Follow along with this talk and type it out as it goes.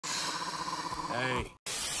Hey.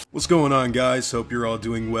 What's going on, guys? Hope you're all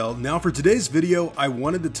doing well. Now for today's video, I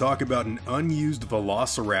wanted to talk about an unused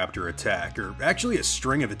Velociraptor attack, or actually a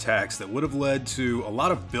string of attacks that would have led to a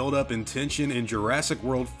lot of build-up and tension in Jurassic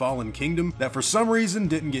World Fallen Kingdom that for some reason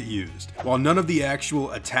didn't get used. While none of the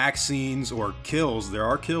actual attack scenes or kills, there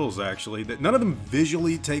are kills actually, that none of them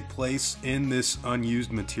visually take place in this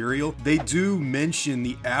unused material, they do mention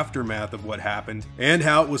the aftermath of what happened and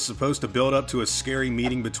how it was supposed to build up to a scary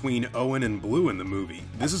meeting between Owen and Blue in the movie.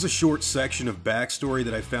 This is a short section of backstory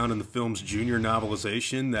that I found in the film's junior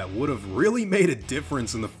novelization that would have really made a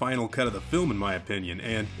difference in the final cut of the film, in my opinion,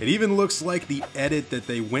 and it even looks like the edit that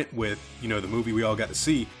they went with, you know, the movie we all got to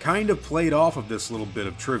see, kind of played off of this little bit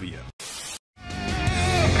of trivia.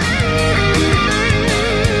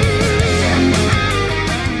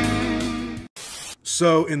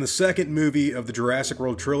 So, in the second movie of the Jurassic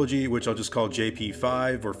World trilogy, which I'll just call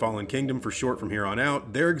JP5, or Fallen Kingdom for short from here on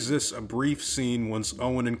out, there exists a brief scene once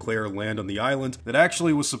Owen and Claire land on the island that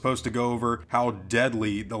actually was supposed to go over how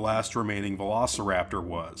deadly the last remaining Velociraptor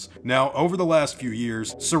was. Now, over the last few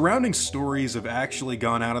years, surrounding stories have actually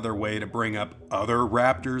gone out of their way to bring up other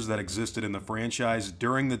raptors that existed in the franchise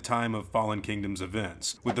during the time of Fallen Kingdom's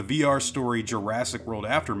events, with the VR story Jurassic World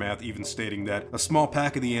Aftermath even stating that a small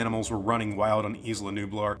pack of the animals were running wild on Isla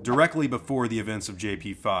Nublar directly before the events of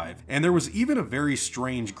JP5. And there was even a very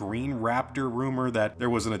strange green raptor rumor that there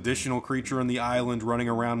was an additional creature on the island running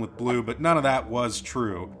around with Blue, but none of that was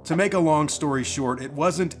true. To make a long story short, it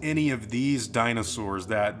wasn't any of these dinosaurs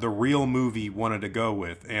that the real movie wanted to go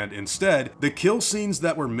with, and instead, the kill scenes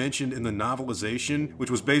that were mentioned in the novelization, which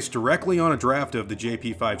was based directly on a draft of the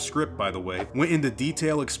JP5 script by the way, went into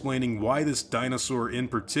detail explaining why this dinosaur in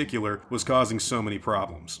particular was causing so many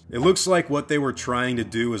problems. It looks like what they were trying to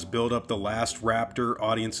do is build up the last raptor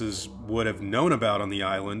audiences would have known about on the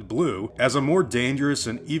island, Blue, as a more dangerous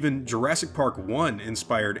and even Jurassic Park 1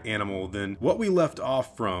 inspired animal than what we left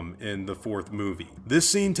off from in the fourth movie. This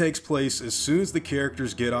scene takes place as soon as the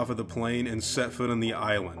characters get off of the plane and set foot on the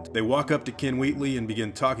island. They walk up to Ken Wheatley and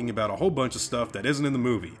begin talking about a whole bunch of stuff that isn't in the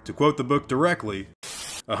movie. To quote the book directly,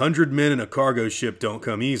 100 men in a cargo ship don't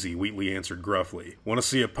come easy, Wheatley answered gruffly. Want to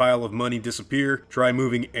see a pile of money disappear? Try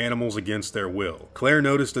moving animals against their will. Claire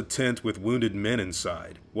noticed a tent with wounded men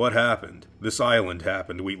inside. What happened? This island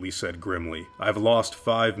happened, Wheatley said grimly. I've lost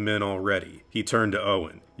 5 men already. He turned to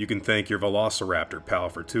Owen. You can thank your Velociraptor pal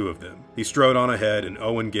for 2 of them. He strode on ahead and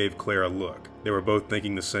Owen gave Claire a look. They were both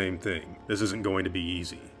thinking the same thing. This isn't going to be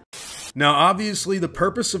easy. Now, obviously, the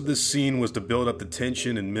purpose of this scene was to build up the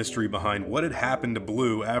tension and mystery behind what had happened to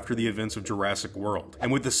Blue after the events of Jurassic World.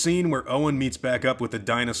 And with the scene where Owen meets back up with the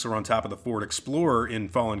dinosaur on top of the Ford Explorer in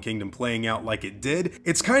Fallen Kingdom playing out like it did,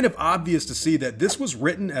 it's kind of obvious to see that this was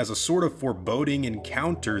written as a sort of foreboding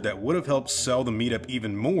encounter that would have helped sell the meetup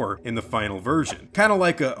even more in the final version. Kind of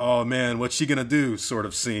like a, oh man, what's she gonna do sort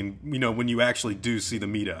of scene, you know, when you actually do see the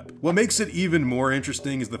meetup. What makes it even more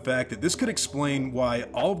interesting is the fact that this could explain why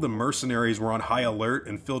all of the mercenaries were on high alert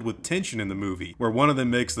and filled with tension in the movie, where one of them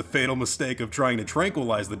makes the fatal mistake of trying to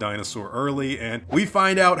tranquilize the dinosaur early, and we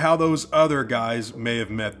find out how those other guys may have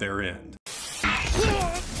met their end.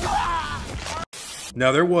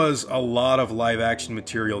 Now, there was a lot of live-action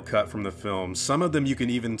material cut from the film. Some of them you can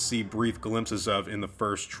even see brief glimpses of in the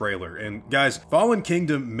first trailer. And guys, Fallen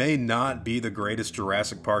Kingdom may not be the greatest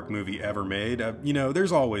Jurassic Park movie ever made. You know,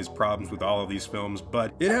 there's always problems with all of these films,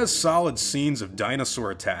 but it has solid scenes of dinosaur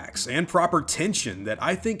attacks and proper tension that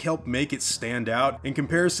I think help make it stand out in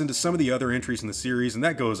comparison to some of the other entries in the series, and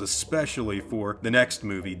that goes especially for the next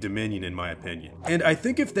movie, Dominion, in my opinion. And I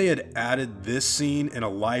think if they had added this scene in a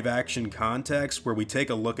live-action context where we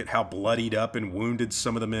take a look at how bloodied up and wounded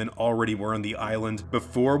some of the men already were on the island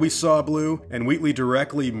before we saw Blue, and Wheatley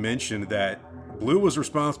directly mentioned that Blue was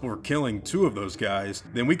responsible for killing 2 of those guys,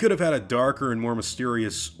 then we could have had a darker and more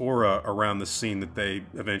mysterious aura around the scene that they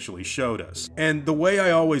eventually showed us. And the way I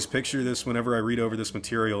always picture this whenever I read over this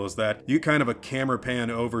material is that you kind of a camera pan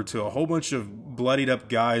over to a whole bunch of bloodied up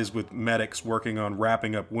guys with medics working on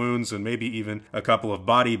wrapping up wounds and maybe even a couple of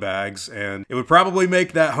body bags, and it would probably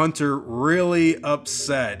make that hunter really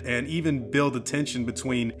upset and even build a tension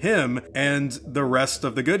between him and the rest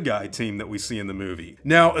of the good guy team that we see in the movie.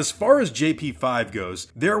 Now, as far as JP5 goes,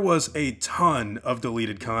 there was a ton of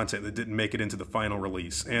deleted content that didn't make it into the final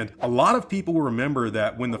release, and a lot of people will remember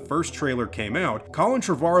that when the first trailer came out, Colin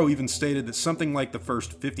Trevorrow even stated that something like the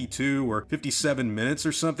first 52 or 57 minutes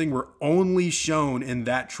or something were only shown in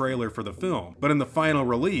that trailer for the film. But in the final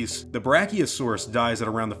release, the Brachiosaurus dies at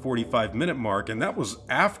around the 45-minute mark, and that was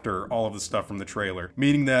after all of the stuff from the trailer,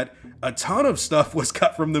 meaning that a ton of stuff was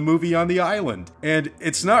cut from the movie on the island. And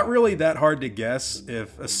it's not really that hard to guess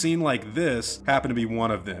if a scene like this happened to be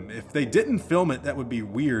one of them. If they didn't film it, that would be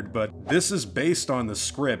weird, but this is based on the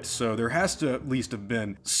script, so there has to at least have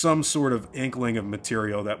been some sort of inkling of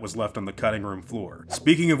material that was left on the cutting room floor.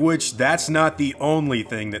 Speaking of which, that's not the only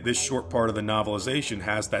thing that this short part of the novelization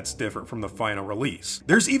has that's different from the final release.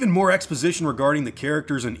 There's even more exposition regarding the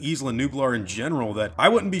characters in Isla Nublar in general that I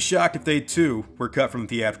wouldn't be shocked if they too were cut from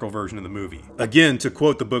the theatrical version of the movie. Again, to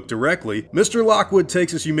quote the book directly, "Mr. Lockwood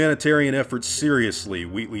takes his humanitarian efforts seriously,"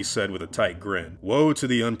 Whatley said with a tight grin. "Woe to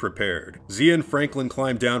the unprepared." Zia and Franklin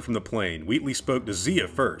climbed down from the plane. Whatley spoke to Zia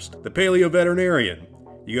first. "The paleo-veterinarian.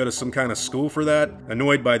 You go to some kind of school for that?"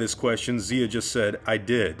 Annoyed by this question, Zia just said, "I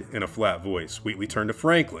did," in a flat voice. Whatley turned to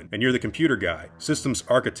Franklin. "And you're the computer guy." "Systems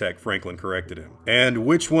architect," Franklin corrected him. "And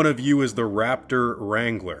which one of you is the Raptor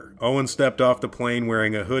Wrangler?" Owen stepped off the plane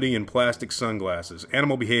wearing a hoodie and plastic sunglasses.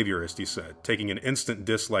 "Animal behaviorist," he said, taking an instant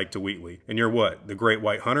dislike to Whatley. "And you're what, the Great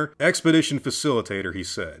White Hunter?" "Expedition facilitator," he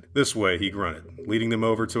said. "This way," he grunted, leading them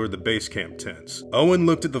over toward the base camp tents. Owen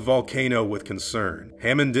looked at the volcano with concern.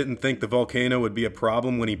 Hammond didn't think the volcano would be a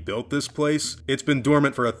problem when he built this place. "It's been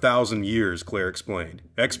dormant for 1,000 years, Claire explained.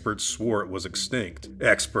 "Experts swore it was extinct."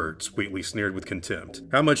 "Experts," Whatley sneered with contempt.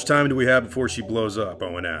 "How much time do we have before she blows up?"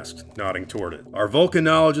 Owen asked, nodding toward it. "Our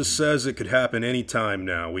volcanologist says it could happen any time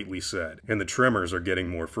now," Whatley said, "and the tremors are getting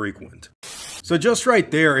more frequent." So just right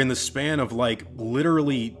there, in the span of like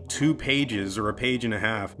literally 2 pages or a page and a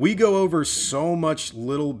half, we go over so much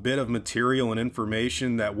little bit of material and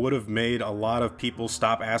information that would have made a lot of people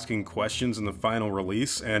stop asking questions in the final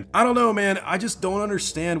release. And I don't know, man, I just don't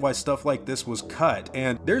understand why stuff like this was cut.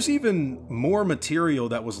 And there's even more material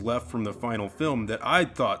that was left from the final film that I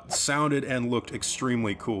thought sounded and looked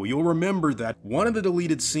extremely cool. You'll remember that one of the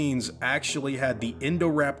deleted scenes actually had the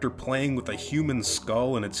Indoraptor playing with a human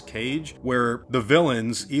skull in its cage, where the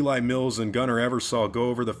villains, Eli Mills and Gunnar Eversole, go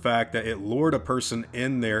over the fact that it lured a person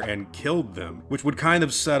in there and killed them, which would kind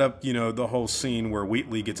of set up, you know, the whole scene where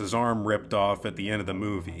Whatley gets his arm ripped off at the end of the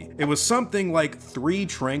movie. It was something like 3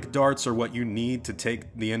 tranq darts are what you need to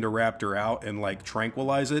take the Indoraptor out and like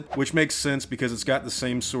tranquilize it, which makes sense because it's got the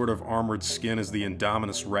same sort of armored skin as the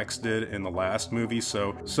Indominus Rex did in the last movie.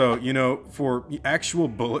 So you know, for actual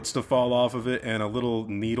bullets to fall off of it and a little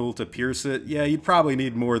needle to pierce it, yeah, you'd probably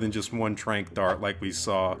need more than just 1 tranq dart like we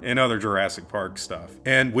saw in other Jurassic Park stuff.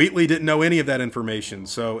 And Whatley didn't know any of that information,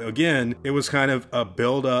 so again, it was kind of a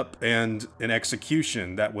build-up and an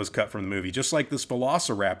execution that was cut from the movie, just like this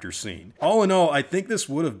Velociraptor scene. All in all, I think this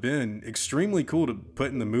would have been extremely cool to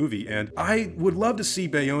put in the movie, and I would love to see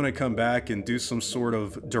Bayona come back and do some sort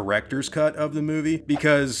of director's cut of the movie,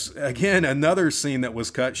 because, again, another scene that was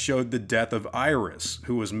cut showed the death of Iris,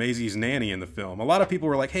 who was Maisie's nanny in the film. A lot of people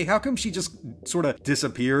were like, hey, how come she just sort of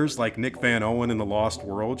disappears like Nick Van Owen in The Lost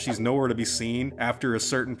World? She's nowhere to be seen after a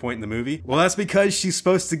certain point in the movie. Well, that's because she's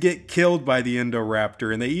supposed to get killed by the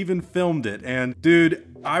Indoraptor, and they even filmed it. And dude,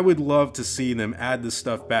 I would love to see them add this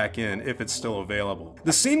stuff back in if it's still available.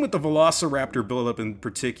 The scene with the Velociraptor buildup in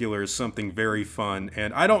particular is something very fun,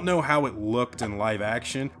 and I don't know how it looked in live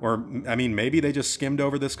action, or I mean, maybe they just skimmed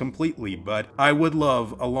over this completely, but I would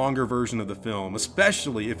love a longer version of the film,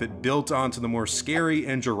 especially if it built onto the more scary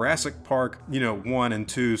and Jurassic Park, you know, 1 and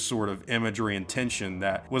 2 sort of imagery and tension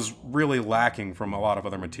that was really lacking from a lot of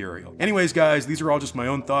other material. Anyways, guys, these are all just my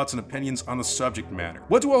own thoughts and opinions on the subject matter.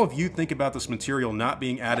 What do all of you think about this material not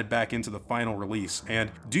being added back into the final release,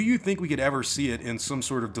 and do you think we could ever see it in some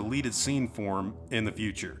sort of deleted scene form in the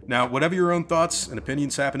future? Now, whatever your own thoughts and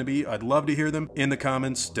opinions happen to be, I'd love to hear them in the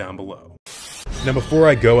comments down below. Now, before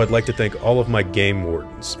I go, I'd like to thank all of my game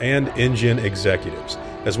wardens and InGen executives,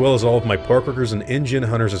 as well as all of my park workers and InGen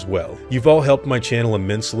hunters as well. You've all helped my channel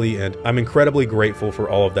immensely, and I'm incredibly grateful for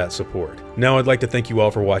all of that support. Now I'd like to thank you all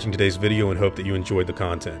for watching today's video and hope that you enjoyed the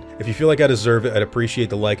content. If you feel like I deserve it, I'd appreciate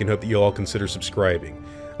the like and hope that you all consider subscribing.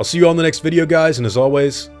 I'll see you all in the next video, guys, and as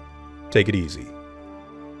always, take it easy.